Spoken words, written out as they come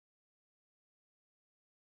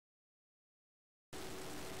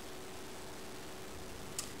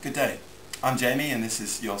Good day, I'm Jamie and this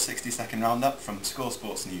is your 60-second roundup from Score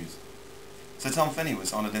Sports News. Sir Tom Finney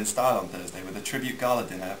was honoured in style on Thursday with a tribute gala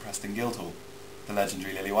dinner at Preston Guildhall. The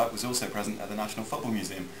legendary Lily-White was also present at the National Football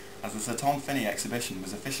Museum as the Sir Tom Finney exhibition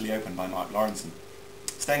was officially opened by Mark Lawrenson.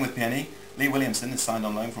 Staying with PNE, Lee Williamson is signed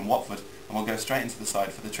on loan from Watford and will go straight into the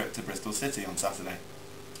side for the trip to Bristol City on Saturday.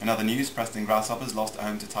 In other news, Preston Grasshoppers lost at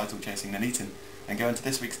home to title-chasing Nuneaton and go into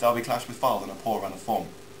this week's derby clash with Fylde on a poor run of form.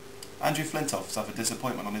 Andrew Flintoff suffered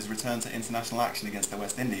disappointment on his return to international action against the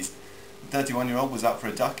West Indies. The 31-year-old was out for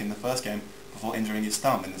a duck in the first game before injuring his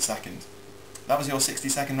thumb in the second. That was your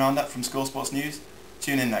 60-second roundup from Score Sports News.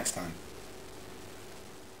 Tune in next time.